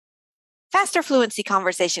Faster Fluency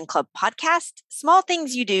Conversation Club podcast, small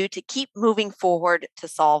things you do to keep moving forward to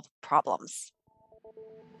solve problems.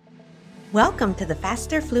 Welcome to the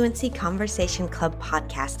Faster Fluency Conversation Club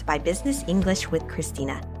podcast by Business English with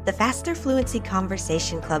Christina. The Faster Fluency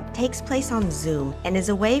Conversation Club takes place on Zoom and is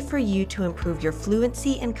a way for you to improve your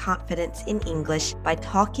fluency and confidence in English by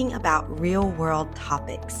talking about real-world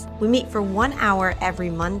topics. We meet for 1 hour every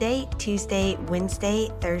Monday, Tuesday, Wednesday,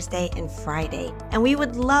 Thursday, and Friday, and we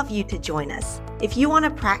would love you to join us. If you want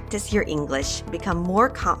to practice your English, become more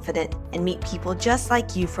confident, and meet people just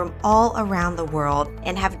like you from all around the world,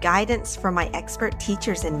 and have guidance from my expert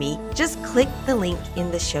teachers and me, just click the link in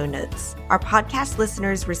the show notes. Our podcast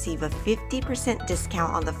listeners receive a 50%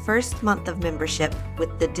 discount on the first month of membership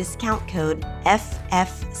with the discount code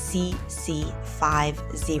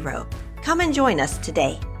FFCC50. Come and join us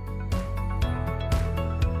today.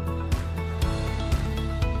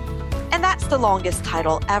 And that's the longest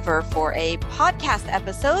title ever for a podcast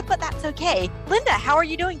episode, but that's okay. Linda, how are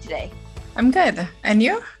you doing today? I'm good. And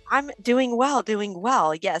you? I'm doing well.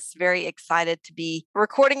 Yes, very excited to be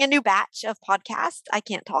recording a new batch of podcasts. I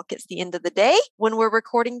can't talk. It's the end of the day when we're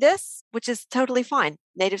recording this, which is totally fine.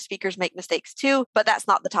 Native speakers make mistakes too, but that's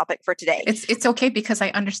not the topic for today. It's okay because I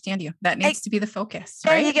understand you. That needs to be the focus,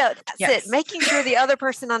 right? There you go. That's it. Making sure the other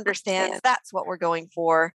person understands. That's what we're going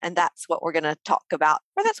for. And that's what we're going to talk about.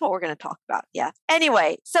 Yeah.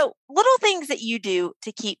 Anyway, so little things that you do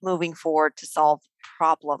to keep moving forward to solve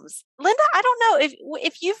problems. Linda, I don't know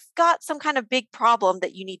if you've got some kind of big problem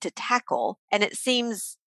that you need to tackle and it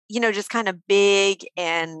seems just kind of big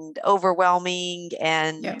and overwhelming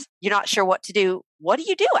and you're not sure what to do. What do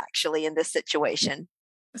you do actually in this situation?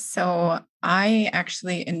 So I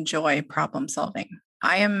actually enjoy problem solving.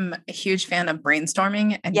 I am a huge fan of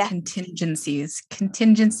brainstorming and contingencies.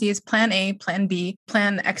 Contingencies, plan A, plan B,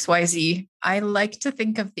 plan XYZ. I like to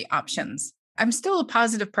think of the options. I'm still a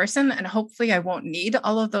positive person and hopefully I won't need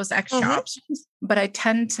all of those extra options, but I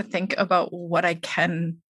tend to think about what I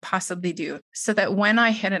can possibly do so that when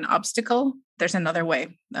I hit an obstacle, there's another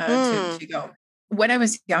way to go. When I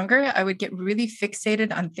was younger, I would get really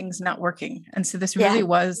fixated on things not working. And so this really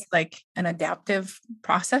was like an adaptive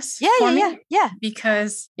process for me.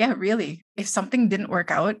 Because really, if something didn't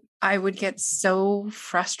work out, I would get so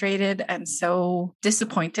frustrated and so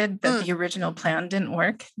disappointed that the original plan didn't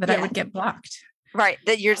work that I would get blocked. Right.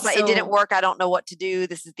 That you're just like, it didn't work. I don't know what to do.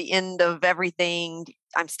 This is the end of everything.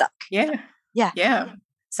 I'm stuck. Yeah.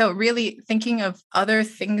 So really thinking of other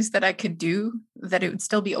things that I could do that it would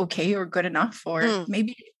still be okay or good enough, or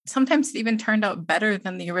maybe sometimes it even turned out better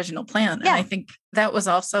than the original plan. And I think that was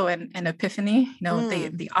also an epiphany,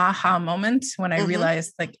 the aha moment when I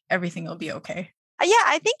realized like everything will be okay. Yeah,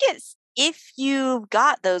 I think it's if you've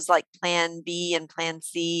got those like plan B and plan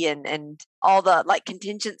C and all the like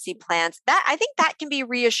contingency plans, that I think that can be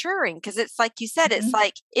reassuring because it's like you said, it's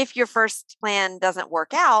like if your first plan doesn't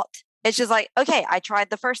work out, it's just like, okay, I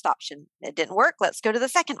tried the first option. It didn't work. Let's go to the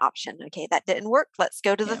second option. Okay, that didn't work. Let's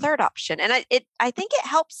go to the third option. And I think it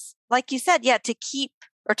helps, like you said, to keep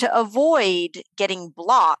or to avoid getting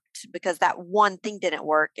blocked because that one thing didn't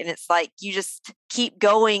work. And it's like, you just keep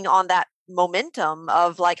going on that momentum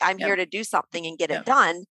of like, I'm here to do something and get it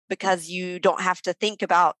done because you don't have to think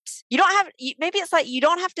about, maybe it's like, you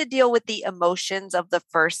don't have to deal with the emotions of the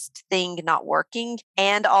first thing not working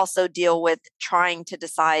and also deal with trying to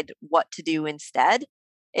decide what to do instead.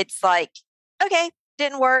 It's like, okay,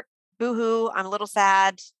 didn't work. Boo-hoo. I'm a little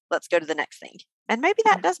sad. Let's go to the next thing. And maybe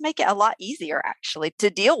that does make it a lot easier actually to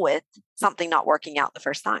deal with something not working out the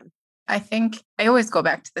first time. I think I always go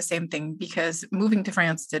back to the same thing because moving to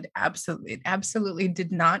France absolutely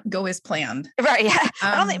did not go as planned. Right. Yeah.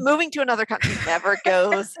 I don't think moving to another country never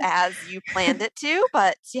goes as you planned it to,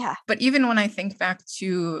 but yeah. But even when I think back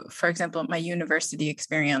to, for example, my university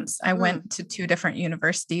experience, I went to 2 different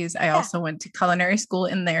universities. I also went to culinary school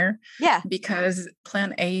in there because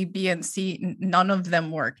plan A, B, and C, none of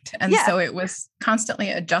them worked. And so it was constantly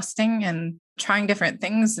adjusting and trying different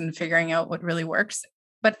things and figuring out what really works.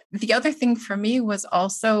 But the other thing for me was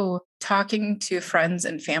also talking to friends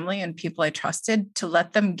and family and people I trusted to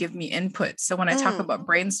let them give me input. So when I talk about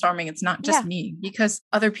brainstorming, it's not just me because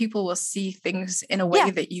other people will see things in a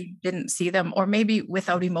way that you didn't see them, or maybe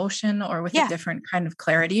without emotion or with a different kind of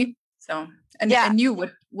clarity. So, and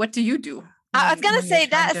you, what do you do? I was going to say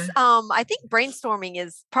that's, I think brainstorming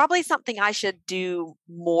is probably something I should do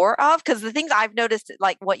more of because the things I've noticed,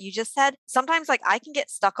 like what you just said, sometimes like I can get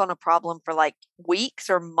stuck on a problem for like weeks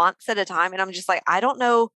or months at a time. And I'm just like, I don't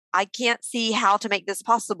know I can't see how to make this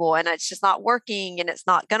possible, and it's just not working, and it's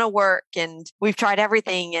not going to work, and we've tried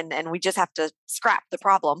everything, and we just have to scrap the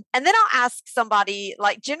problem. And then I'll ask somebody,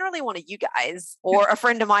 like generally one of you guys or a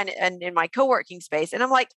friend of mine in my co-working space, and I'm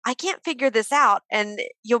like, I can't figure this out. And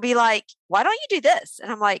you'll be like, why don't you do this?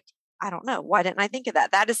 And I'm like, I don't know. Why didn't I think of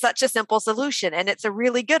that? That is such a simple solution. And it's a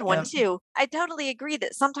really good one too. I totally agree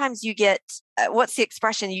that sometimes you get, what's the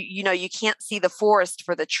expression? You know, you can't see the forest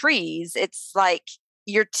for the trees. It's like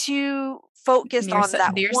you're too focused on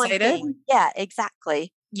that one thing. Yeah,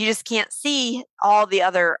 exactly. You just can't see all the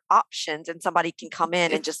other options, and somebody can come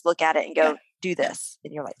in and just look at it and go, do this.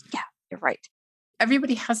 And you're like, yeah, you're right.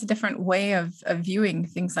 Everybody has a different way of viewing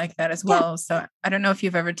things like that as well. So I don't know if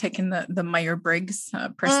you've ever taken the Myers-Briggs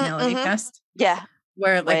personality test. Yeah.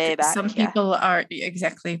 Where like some people are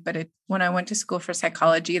exactly, but when I went to school for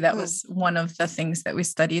psychology, that was one of the things that we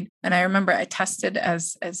studied. And I remember I tested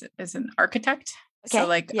as an architect. Okay. So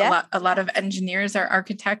like a lot of engineers are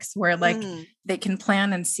architects, where like they can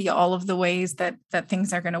plan and see all of the ways that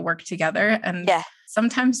things are going to work together. And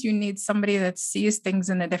sometimes you need somebody that sees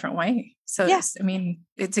things in a different way. So I mean,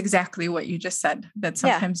 it's exactly what you just said, that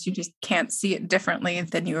sometimes you just can't see it differently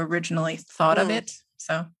than you originally thought of it.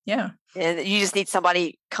 So, yeah. And you just need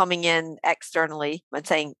somebody coming in externally and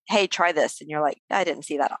saying, hey, try this. And you're like, I didn't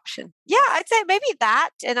see that option. Yeah, I'd say maybe that.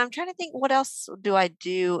 And I'm trying to think, what else do I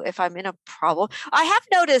do if I'm in a problem? I have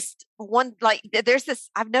noticed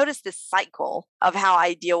I've noticed this cycle of how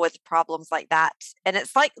I deal with problems like that. And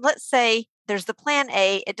it's like, let's say there's the plan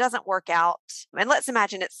A, it doesn't work out. And let's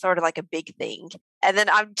imagine it's sort of like a big thing. And then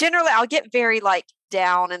I'll get very like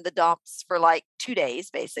down in the dumps for like 2 days,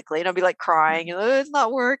 basically. And I'll be like crying, it's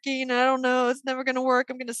not working. I don't know. It's never going to work.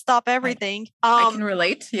 I'm going to stop everything. I can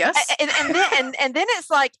relate. Yes. And then it's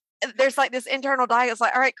like, there's like this internal dialogue. It's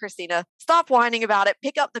like, all right, Christina, stop whining about it.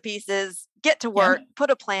 Pick up the pieces, get to work,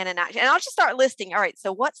 put a plan in action. And I'll just start listing. All right,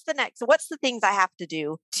 so what's the next? So what's the things I have to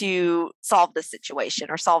do to solve this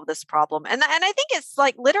situation or solve this problem? And I think it's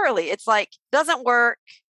like, literally, it's like, doesn't work,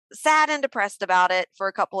 sad and depressed about it for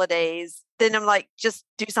a couple of days. Then I'm like, just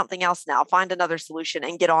do something else now, find another solution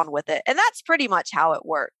and get on with it. And that's pretty much how it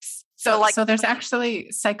works. So there's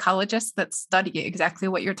actually psychologists that study exactly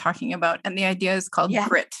what you're talking about. And the idea is called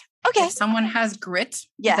grit. Okay. If someone has grit,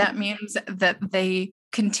 that means that they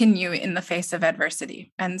continue in the face of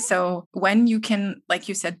adversity. And so when you can, like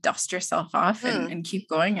you said, dust yourself off and keep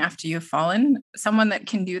going after you've fallen, someone that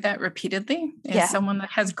can do that repeatedly is someone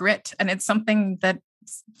that has grit. And it's something that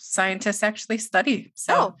scientists actually study.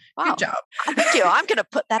 So good job. Thank you. I'm going to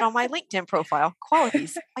put that on my LinkedIn profile.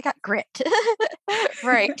 Qualities. I got grit.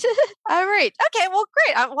 Right. All right. Okay. Well,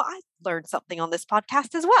 great. I learned something on this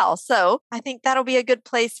podcast as well. So I think that'll be a good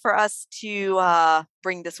place for us to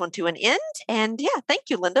bring this one to an end. And thank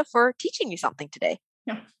you, Linda, for teaching me something today.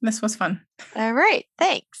 Yeah, this was fun. All right.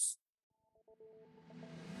 Thanks.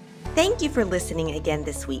 Thank you for listening again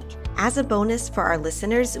this week. As a bonus for our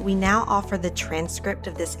listeners, we now offer the transcript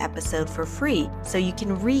of this episode for free so you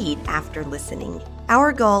can read after listening.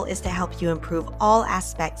 Our goal is to help you improve all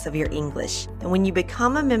aspects of your English. And when you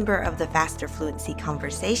become a member of the Faster Fluency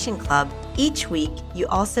Conversation Club, each week you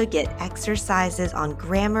also get exercises on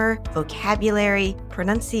grammar, vocabulary,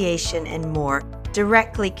 pronunciation, and more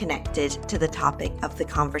directly connected to the topic of the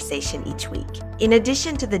conversation each week. In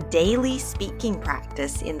addition to the daily speaking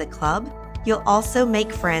practice in the club, you'll also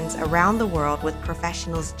make friends around the world with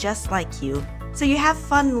professionals just like you, so you have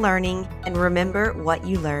fun learning and remember what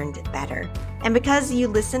you learned better. And because you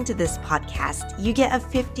listen to this podcast, you get a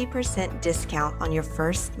 50% discount on your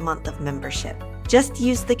first month of membership. Just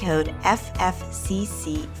use the code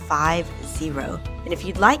FFCC50. And if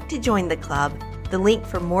you'd like to join the club, the link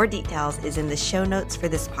for more details is in the show notes for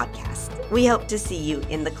this podcast. We hope to see you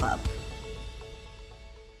in the club.